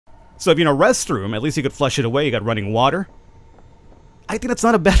So if you're in a restroom, at least you could flush it away. You got running water. I think that's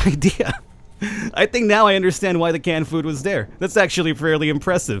not a bad idea. I think now I understand why the canned food was there. That's actually fairly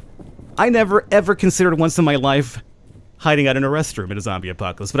impressive. I never ever considered once in my life hiding out in a restroom in a zombie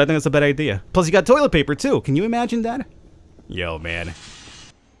apocalypse, but I think that's a bad idea. Plus you got toilet paper too. Can you imagine that? Yo, man.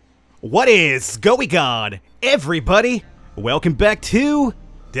 What is going on, everybody? Welcome back to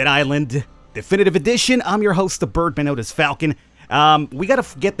Dead Island Definitive Edition. I'm your host, the Birdman, known as Falcon. We gotta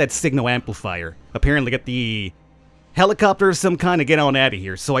get that signal amplifier. Apparently get the helicopter of some kind to get on out of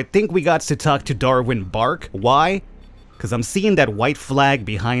here. So I think we got to talk to Darwin Bark. Why? Because I'm seeing that white flag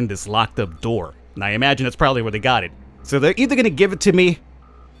behind this locked up door. And I imagine that's probably where they got it. So they're either gonna give it to me, or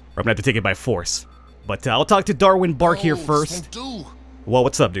I'm gonna have to take it by force. But I'll talk to Darwin Bark here first. Well,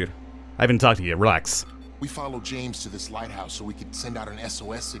 what's up, dude? I haven't talked to you yet. Relax. We followed James to this lighthouse so we could send out an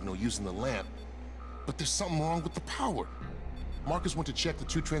SOS signal using the lamp. But there's something wrong with the power. Marcus went to check the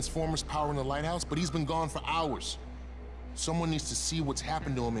 2 transformers powering the lighthouse, but he's been gone for hours. Someone needs to see what's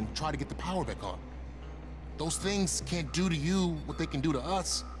happened to him and try to get the power back on. Those things can't do to you what they can do to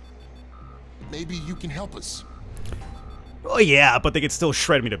us. Maybe you can help us. Oh yeah, but they could still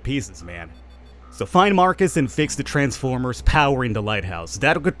shred me to pieces, man. So find Marcus and fix the transformers powering the lighthouse.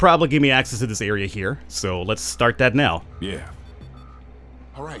 That could probably give me access to this area here. So let's start that now. Yeah.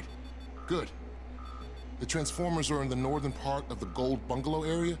 Alright, good. The transformers are in the northern part of the gold bungalow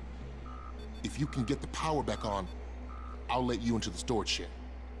area. If you can get the power back on, I'll let you into the storage shed.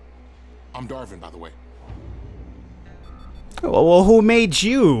 I'm Darwin, by the way. Well, who made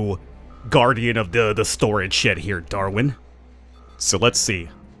you guardian of the storage shed here, Darwin? So let's see.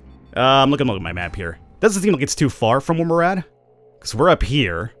 I'm looking at my map here. Doesn't seem like it's too far from where we're at. Because we're up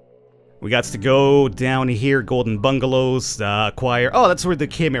here. We got to go down here, Golden Bungalows, acquire... Oh, that's where the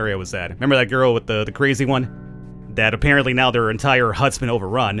Kim area was at. Remember that girl with the crazy one? That apparently now their entire hut's been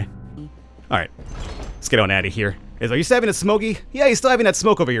overrun. Alright, let's get on out of here. Are you still having a smoky? Yeah, you're still having that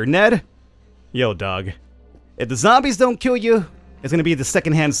smoke over here, Ned. Yo, dog. If the zombies don't kill you, it's gonna be the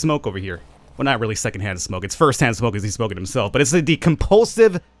secondhand smoke over here. Well, not really secondhand smoke. It's firsthand smoke because he's smoking himself. But it's the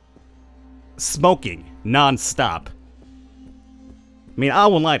compulsive smoking, non-stop. I mean, I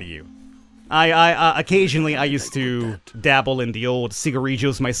won't lie to you. I occasionally, I used to dabble in the old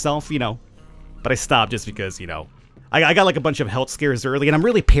cigarillos myself, you know. But I stopped just because, you know, I got like a bunch of health scares early, and I'm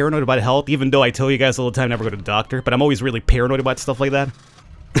really paranoid about health, even though I tell you guys all the time never go to the doctor, but I'm always really paranoid about stuff like that.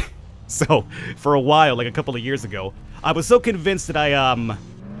 So, for a while, like a couple of years ago, I was so convinced that I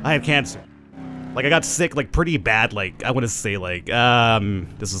had cancer. Like, I got sick, like, pretty bad, like, I want to say, like,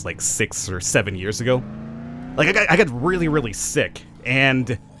 this was like 6 or 7 years ago. Like, I got really, really sick,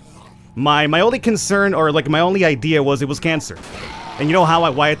 and my only concern, or like, my only idea was it was cancer. And you know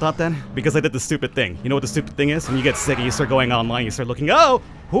why I thought that? Because I did the stupid thing. You know what the stupid thing is? When you get sick and you start going online, you start looking, oh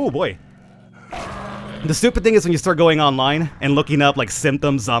boy. The stupid thing is when you start going online and looking up, like,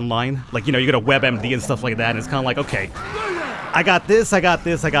 symptoms online. Like, you know, you go to WebMD and stuff like that, and it's kind of like, okay, I got this, I got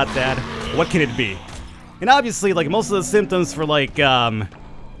this, I got that. What can it be? And obviously, like, most of the symptoms for, like,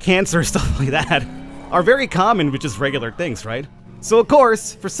 cancer, stuff like that, are very common with just regular things, right? So, of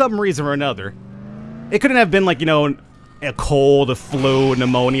course, for some reason or another, it couldn't have been, like, you know, a cold, a flu,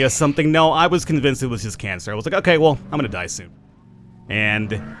 pneumonia, something. No, I was convinced it was just cancer. I was like, okay, well, I'm gonna die soon.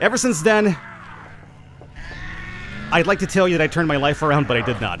 And ever since then, I'd like to tell you that I turned my life around, but I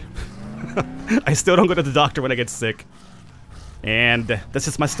did not. I still don't go to the doctor when I get sick. And that's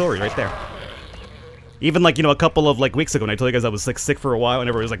just my story right there. Even, like, you know, a couple of, like, weeks ago when I told you guys I was sick for a while, and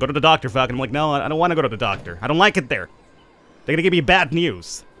everybody was like, go to the doctor, Falcon. I'm like, no, I don't want to go to the doctor. I don't like it there. They're gonna give me bad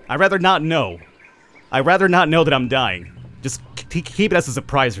news. I'd rather not know. I'd rather not know that I'm dying. Just keep it as a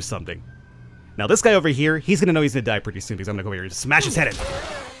surprise or something. Now, this guy over here, he's gonna know he's gonna die pretty soon because I'm gonna go over here and smash his head in.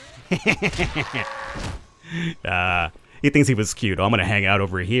 He thinks he was cute. Oh, I'm gonna hang out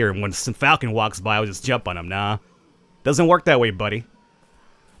over here, and when some Falcon walks by, I'll just jump on him. Nah. Doesn't work that way, buddy.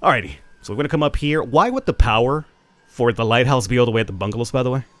 Alrighty. So we're gonna come up here. Why would the power for the lighthouse be all the way at the bungalows, by the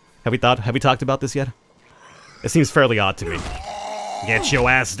way? Have we talked about this yet? It seems fairly odd to me. Get your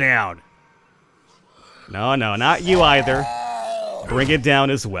ass down. No, not you either. Bring it down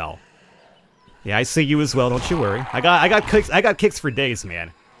as well. Yeah, I see you as well, don't you worry. I got kicks for days,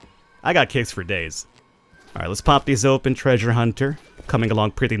 man. I got kicks for days. Alright, let's pop these open. Treasure Hunter. Coming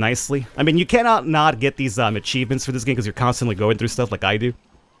along pretty nicely. I mean, you cannot not get these achievements for this game because you're constantly going through stuff like I do.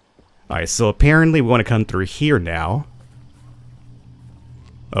 Alright, so apparently we want to come through here now.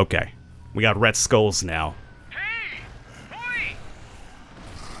 Okay. We got red skulls now.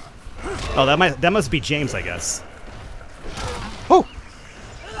 Oh, that must be James, I guess. Oh!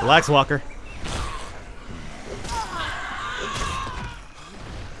 Relax, Walker.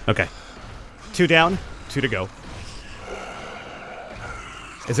 Okay. 2 down, 2 to go.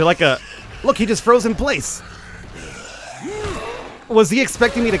 Is there like a... Look, he just froze in place. Was he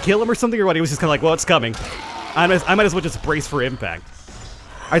expecting me to kill him or something, or what? He was just kind of like, well, it's coming. I might as well just brace for impact.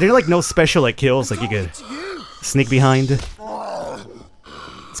 Are there like no special like kills like you could sneak behind?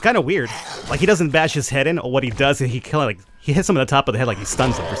 It's kind of weird. Like he doesn't bash his head in, or what he does is he kind of like he hits him on the top of the head like he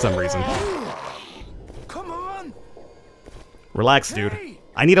stuns him for some reason. Come on. Relax, dude.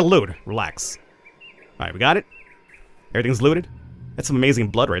 I need a loot. Relax. All right, we got it. Everything's looted. That's some amazing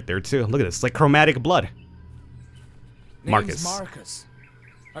blood right there too. Look at this, it's like chromatic blood. Name's Marcus.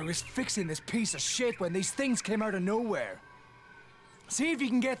 I was fixing this piece of shit when these things came out of nowhere. See if you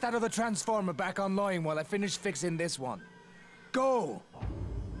can get that other transformer back online while I finish fixing this one. Go!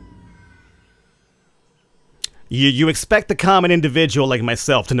 You expect a common individual like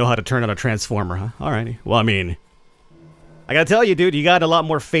myself to know how to turn on a transformer, huh? Alrighty. Well, I mean... I gotta tell you, dude, you got a lot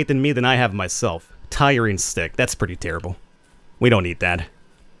more faith in me than I have in myself. Tiring stick. That's pretty terrible. We don't need that.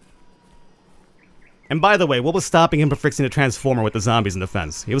 And by the way, what was stopping him from fixing the transformer with the zombies in the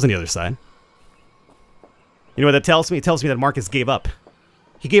fence? He was on the other side. You know what that tells me? It tells me that Marcus gave up.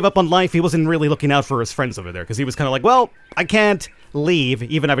 He gave up on life. He wasn't really looking out for his friends over there, because he was kind of like, well, I can't leave,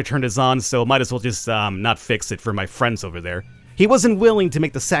 even if I turned this on, so might as well just not fix it for my friends over there. He wasn't willing to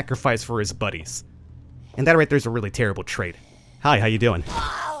make the sacrifice for his buddies. And that right there is a really terrible trait. Hi, how you doing?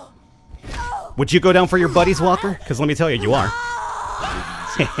 Would you go down for your buddies, Walker? Because let me tell you, you are.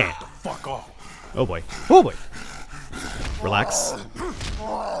 Fuck off. Oh boy. Oh boy. Relax.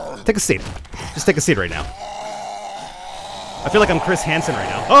 Take a seat. Just take a seat right now. I feel like I'm Chris Hansen right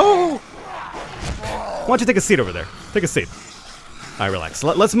now. Oh! Why don't you take a seat over there? Take a seat. Alright, relax.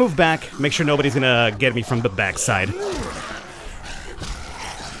 Let's move back. Make sure nobody's gonna get me from the backside.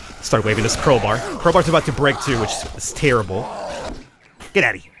 Start waving this crowbar. Crowbar's about to break too, which is terrible. Get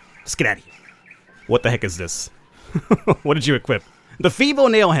out of here. Just get out of here. What the heck is this? What did you equip? The Fibo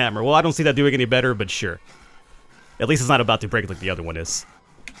Nail Hammer. Well, I don't see that doing any better, but sure. At least it's not about to break like the other one is.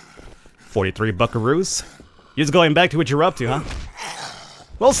 43 buckaroos. You're just going back to what you're up to, huh?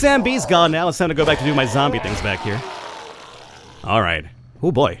 Well, Sam B's gone now. It's time to go back to do my zombie things back here. Alright.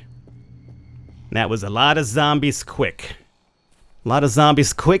 Oh boy. That was a lot of zombies quick. A lot of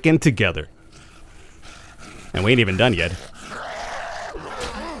zombies quick and together. And we ain't even done yet.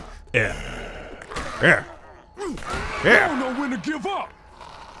 Yeah. Yeah. Yeah. I don't know when to give up.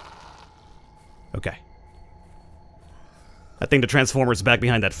 Okay. I think the Transformer's back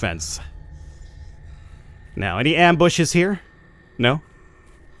behind that fence. Now, any ambushes here? No?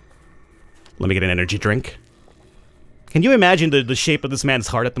 Let me get an energy drink. Can you imagine the shape of this man's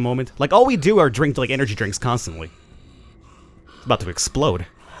heart at the moment? Like, all we do are drink, like, energy drinks constantly. It's about to explode.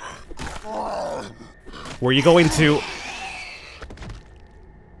 Were you going to...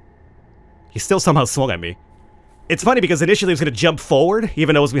 He still somehow swung at me. It's funny because initially he was going to jump forward,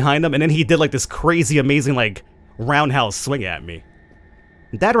 even though I was behind him, and then he did, like, this crazy, amazing, like, roundhouse swing at me.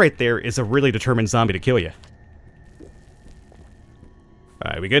 That right there is a really determined zombie to kill you.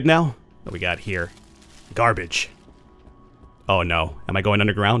 Alright, we good now? What we got here? Garbage. Oh no. Am I going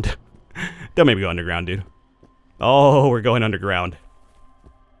underground? Don't make me go underground, dude. Oh, we're going underground.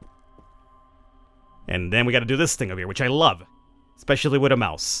 And then we gotta do this thing over here, which I love. Especially with a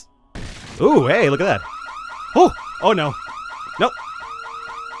mouse. Ooh, hey, look at that. Oh! Oh no. Nope.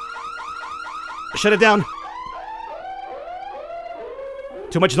 Shut it down.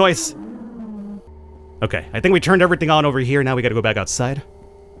 Too much noise. Okay, I think we turned everything on over here. Now we gotta go back outside.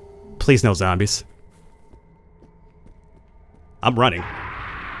 Please no zombies. I'm running.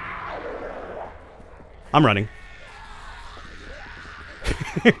 I'm running.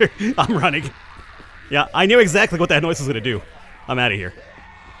 I'm running. Yeah, I knew exactly what that noise was gonna do. I'm out of here.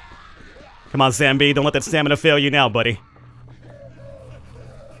 Come on, Sam B, don't let that stamina fail you now, buddy.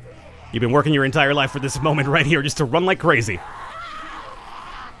 You've been working your entire life for this moment right here just to run like crazy.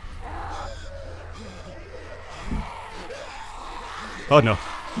 Oh no.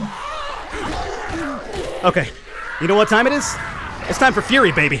 Okay. You know what time it is? It's time for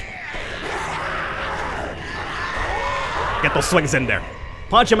Fury, baby. Get those swings in there.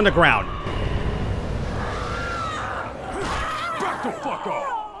 Punch him in the ground. Back the fuck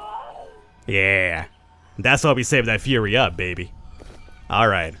off. Yeah. That's why we saved that Fury up, baby.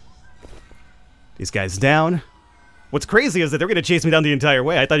 Alright. These guys down. What's crazy is that they're gonna chase me down the entire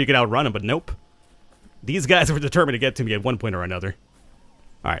way. I thought you could outrun them, but nope. These guys were determined to get to me at one point or another.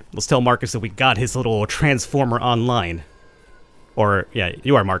 Alright, let's tell Marcus that we got his little transformer online. Or, yeah,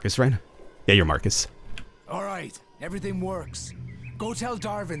 you are Marcus, right? Yeah, you're Marcus. Alright, everything works. Go tell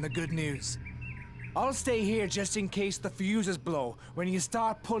Darwin the good news. I'll stay here just in case the fuses blow when you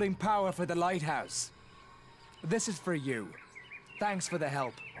start pulling power for the lighthouse. This is for you. Thanks for the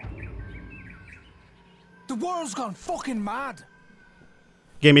help. The world's gone fucking mad.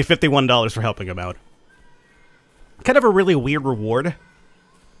 Gave me $51 for helping him out. Kind of a really weird reward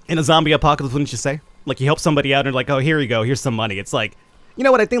in a zombie apocalypse, wouldn't you say? Like, you help somebody out and like, oh, here you go, here's some money. It's like, you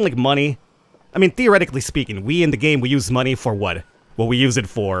know what, I think like money, I mean, theoretically speaking, we in the game, we use money for what? Well, we use it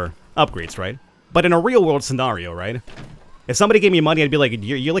for upgrades, right? But in a real world scenario, right? If somebody gave me money, I'd be like,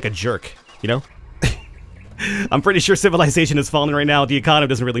 you're like a jerk, you know? I'm pretty sure civilization is falling right now. The economy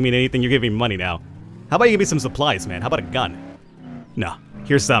doesn't really mean anything. You're giving me money now. How about you give me some supplies, man? How about a gun? No.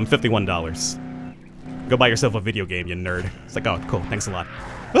 Here's $51. Go buy yourself a video game, you nerd. It's like, oh, cool. Thanks a lot.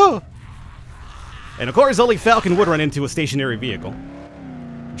 Oh! And of course, only Falcon would run into a stationary vehicle.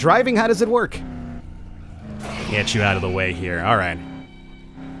 Driving, how does it work? Get you out of the way here. All right.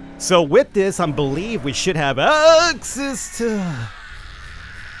 So with this, I believe we should have access to...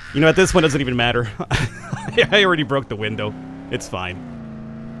 You know what, this one doesn't even matter. I already broke the window. It's fine.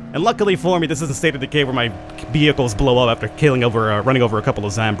 And luckily for me, this isn't State of Decay where my vehicles blow up after running over a couple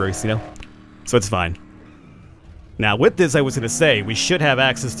of zombies, you know? So it's fine. Now with this, I was going to say, we should have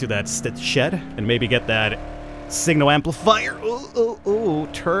access to that shed and maybe get that signal amplifier. Ooh,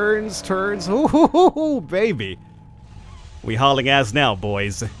 turns. Ooh, baby. We hauling ass now,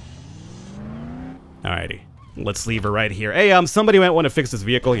 boys. Alrighty. Let's leave her right here. Hey, somebody might want to fix this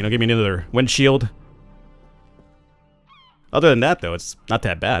vehicle. You know, give me another windshield. Other than that, though, it's not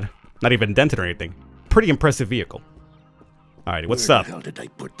that bad. Not even dented or anything. Pretty impressive vehicle. Alrighty, what's up? Where the hell did I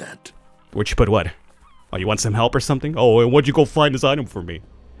put that? Where'd you put what? Oh, you want some help or something? Oh, why'd you go find this item for me?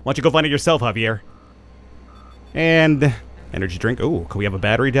 Why don't you go find it yourself, Javier? And... energy drink. Oh, can we have a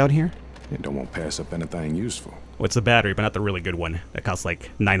battery down here? You don't want to pass up anything useful. What's a battery, but not the really good one. That costs like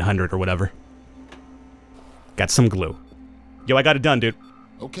 900 or whatever. Got some glue. Yo, I got it done, dude.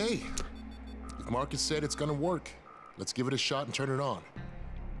 Okay. If Marcus said it's gonna work, let's give it a shot and turn it on.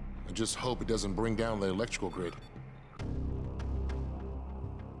 I just hope it doesn't bring down the electrical grid.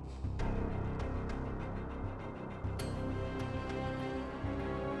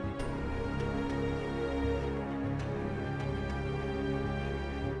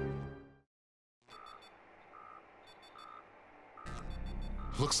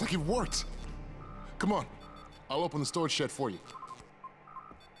 Looks like it worked. Come on. I'll open the storage shed for you.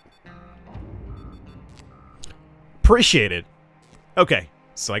 Appreciate it. Okay,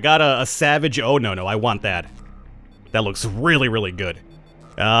 so I got a Savage. Oh, no, I want that. That looks really, really good.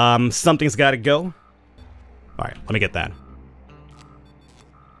 Something's got to go. All right, let me get that.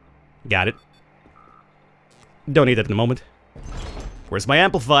 Got it. Don't need that in the moment. Where's my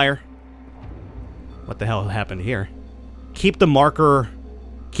amplifier? What the hell happened here? Keep the marker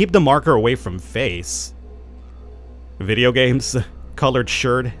away from face. Video games, colored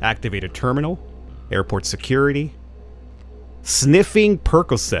shirt, activated terminal, airport security, sniffing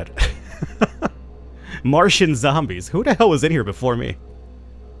Percocet, Martian zombies. Who the hell was in here before me?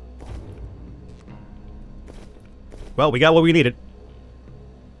 Well, we got what we needed.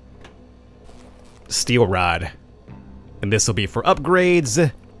 Steel rod. And this will be for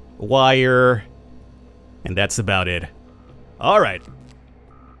upgrades, wire, and that's about it. Alright.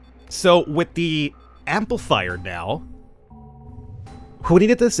 So, with the amplifier now... Who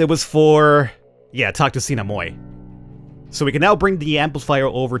needed this? It was for... yeah, talk to Sinamoi. So we can now bring the amplifier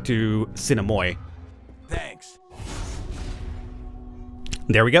over to Sinamoi. Thanks.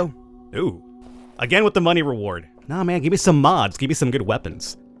 There we go. Ooh. Again with the money reward. Nah, man, give me some mods. Give me some good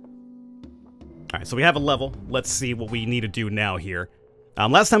weapons. Alright, so we have a level. Let's see what we need to do now here.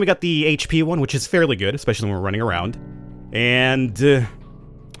 Last time we got the HP one, which is fairly good, especially when we're running around. And...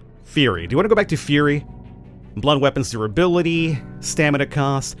 Fury. Do you want to go back to Fury? Blunt weapons durability, stamina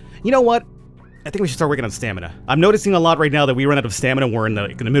cost. You know what? I think we should start working on stamina. I'm noticing a lot right now that we run out of stamina. We're in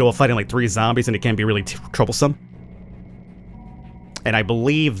the middle of fighting like 3 zombies and it can be really troublesome. And I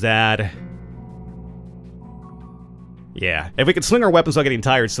believe that... yeah, if we can swing our weapons without getting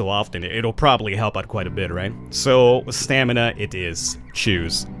tired so often, it'll probably help out quite a bit, right? So, stamina it is.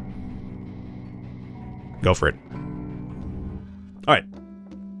 Choose. Go for it. Alright.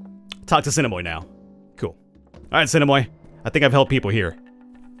 Talk to Sinamoi now. Cool. Alright, Sinamoi. I think I've helped people here.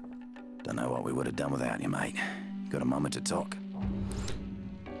 Don't know what we would have done without you, mate. Got a moment to talk?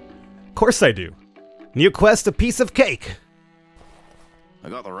 Of course I do. New quest, a piece of cake. I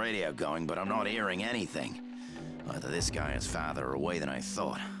got the radio going, but I'm not hearing anything. Either this guy is farther away than I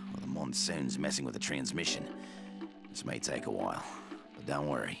thought, or the monsoon's messing with the transmission. This may take a while, but don't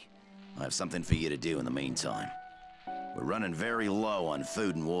worry. I have something for you to do in the meantime. We're running very low on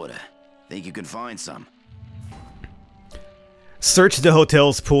food and water. Think you can find some? Search the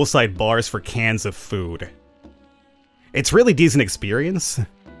hotel's poolside bars for cans of food. It's really decent experience.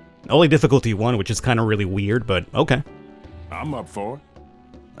 Only difficulty 1, which is kind of really weird, but okay. I'm up for it.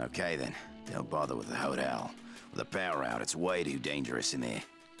 Okay then, don't bother with the hotel. With the power out, it's way too dangerous in there.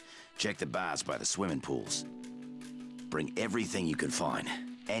 Check the bars by the swimming pools. Bring everything you can find.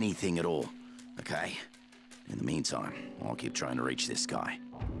 Anything at all, okay? In the meantime, I'll keep trying to reach this guy.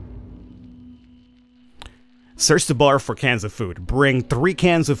 Search the bar for cans of food. Bring 3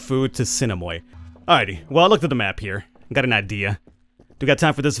 cans of food to Cinnamoi. Alrighty, well I looked at the map here. Got an idea. Do we got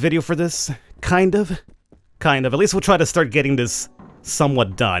time for this video for this? Kind of. Kind of. At least we'll try to start getting this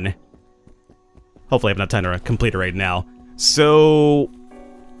somewhat done. Hopefully I have enough time to complete it right now. So,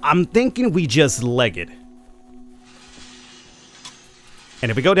 I'm thinking we just leg it.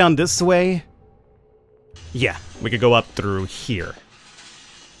 And if we go down this way, yeah, we could go up through here.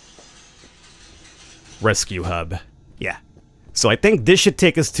 Rescue hub. Yeah. So I think this should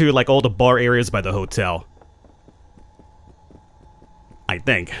take us to, like, all the bar areas by the hotel. I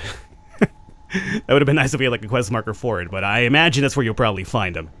think. That would have been nice if we had, like, a quest marker for it, but I imagine that's where you'll probably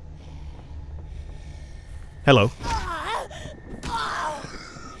find them. Hello.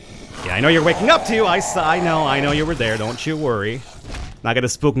 Yeah, I know you're waking up too. I know you were there. Don't you worry. Not gonna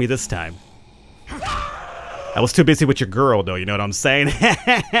spook me this time. I was too busy with your girl, though, you know what I'm saying?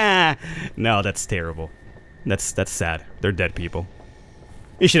 No, that's terrible. That's sad. They're dead people.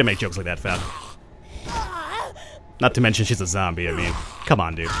 You shouldn't make jokes like that, Fab. Not to mention she's a zombie, I mean. Come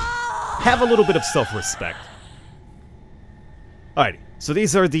on, dude. Have a little bit of self-respect. Alrighty, so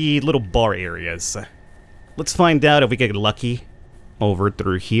these are the little bar areas. Let's find out if we get lucky over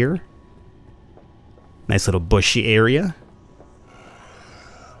through here. Nice little bushy area.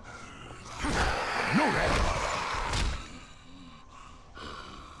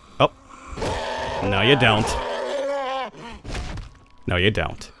 Oh. No, you don't. No, you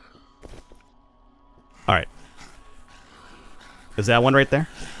don't. Alright. Is that one right there?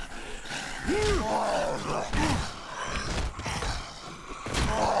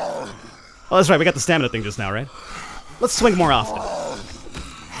 Oh, that's right, we got the stamina thing just now, right? Let's swing more often.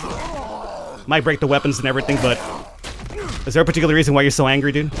 Might break the weapons and everything, but... Is there a particular reason why you're so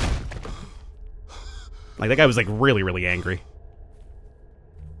angry, dude? Like, that guy was, like, really, really angry.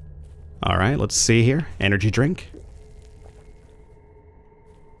 Alright, let's see here. Energy drink.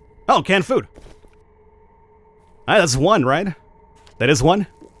 Oh, canned food. Alright, that's one, right? That is one?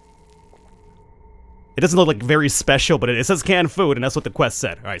 It doesn't look like very special, but it says canned food, and that's what the quest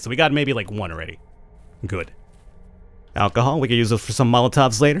said. Alright, so we got maybe like one already. Good. Alcohol, we can use those for some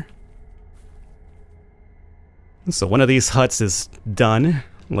Molotovs later. So one of these huts is done.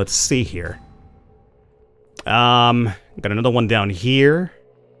 Let's see here. Got another one down here.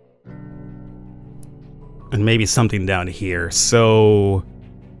 And maybe something down here, so...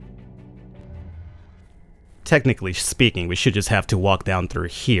 Technically speaking, we should just have to walk down through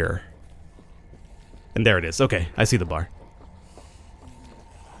here. And there it is. Okay, I see the bar.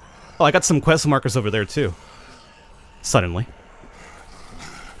 Oh, I got some quest markers over there, too. Suddenly.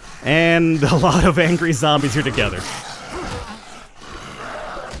 And a lot of angry zombies here together.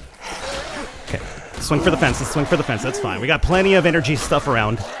 Okay, swing for the fence. Let's swing for the fence. That's fine. We got plenty of energy stuff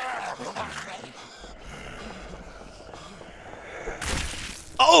around.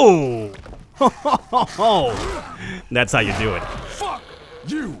 Oh! That's how you do it. Fuck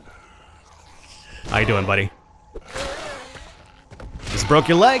you! How you doing, buddy? Just broke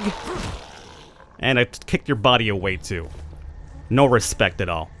your leg. And I kicked your body away, too. No respect at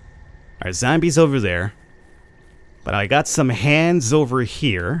all. Alright, zombies over there. But I got some hands over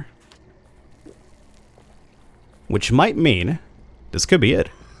here. Which might mean this could be it.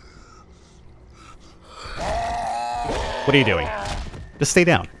 What are you doing? Just stay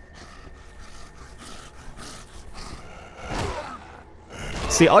down.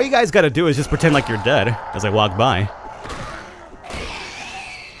 See, all you guys gotta do is just pretend like you're dead as I walk by.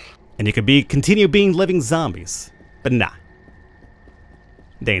 And you could continue being living zombies. But nah.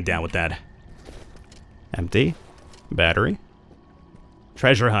 They ain't down with that. Empty. Battery.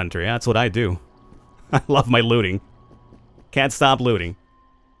 Treasure hunter, yeah, that's what I do. I love my looting. Can't stop looting.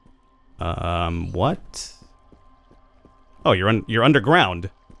 What? Oh, you're underground.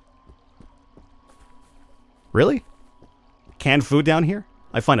 Really? Canned food down here?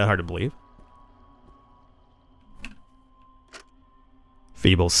 I find it hard to believe.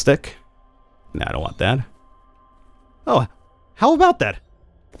 Feeble stick. Nah, I don't want that. Oh, how about that?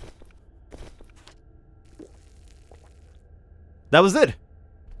 That was it.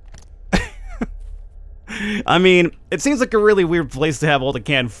 I mean, it seems like a really weird place to have all the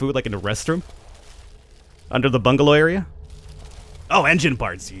canned food, like in the restroom. Under the bungalow area. Oh, engine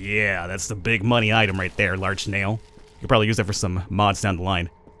parts. Yeah, that's the big money item right there, large nail. You could probably use that for some mods down the line.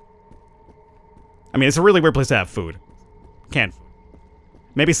 I mean, it's a really weird place to have food. Canned food.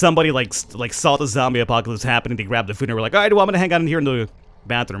 Maybe somebody like saw the zombie apocalypse happening, they grabbed the food and were like, alright, well, I'm gonna hang out in here in the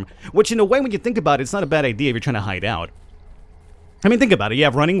bathroom. Which, in a way, when you think about it, it's not a bad idea if you're trying to hide out. I mean, think about it. You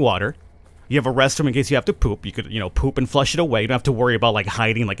have running water. You have a restroom in case you have to poop. You could, you know, poop and flush it away. You don't have to worry about, like,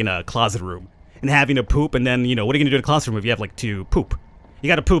 hiding, like, in a closet room. And having to poop, and then, you know, what are you gonna do in a closet room if you have, like, to poop? You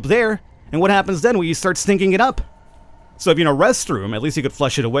gotta poop there, and what happens then? Well, you start stinking it up. So if you're in a restroom, at least you could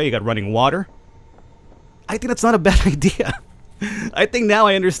flush it away. You got running water. I think that's not a bad idea. I think now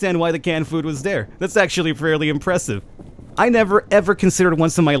I understand why the canned food was there. That's actually fairly impressive. I never, ever considered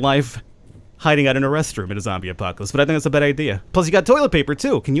once in my life hiding out in a restroom in a zombie apocalypse, but I think that's a bad idea. Plus, you got toilet paper,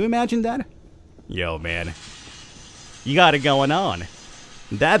 too. Can you imagine that? Yo, man. You got it going on.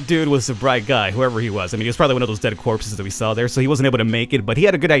 That dude was a bright guy, whoever he was. I mean, he was probably one of those dead corpses that we saw there, so he wasn't able to make it, but he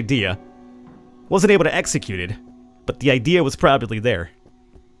had a good idea. Wasn't able to execute it, but the idea was probably there.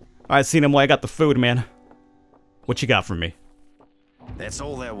 Alright, seen him while I got the food, man. What you got for me? That's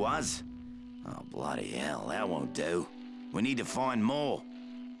all there was? Oh, bloody hell, that won't do. We need to find more.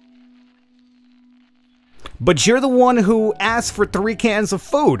 But you're the one who asked for 3 cans of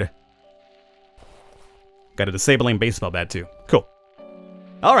food. Got a disabling baseball bat, too. Cool.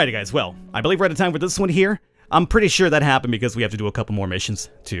 Alrighty, guys, well, I believe we're out of time for this one here. I'm pretty sure that happened because we have to do a couple more missions,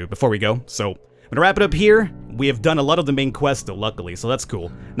 too, before we go. So, I'm gonna wrap it up here. We have done a lot of the main quest, though, luckily, so that's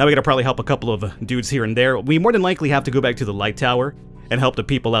cool. Now we gotta probably help a couple of dudes here and there. We more than likely have to go back to the light tower and help the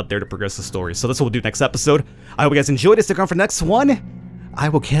people out there to progress the story. So that's what we'll do next episode. I hope you guys enjoyed it. Stick around for the next one. I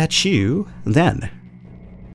will catch you then.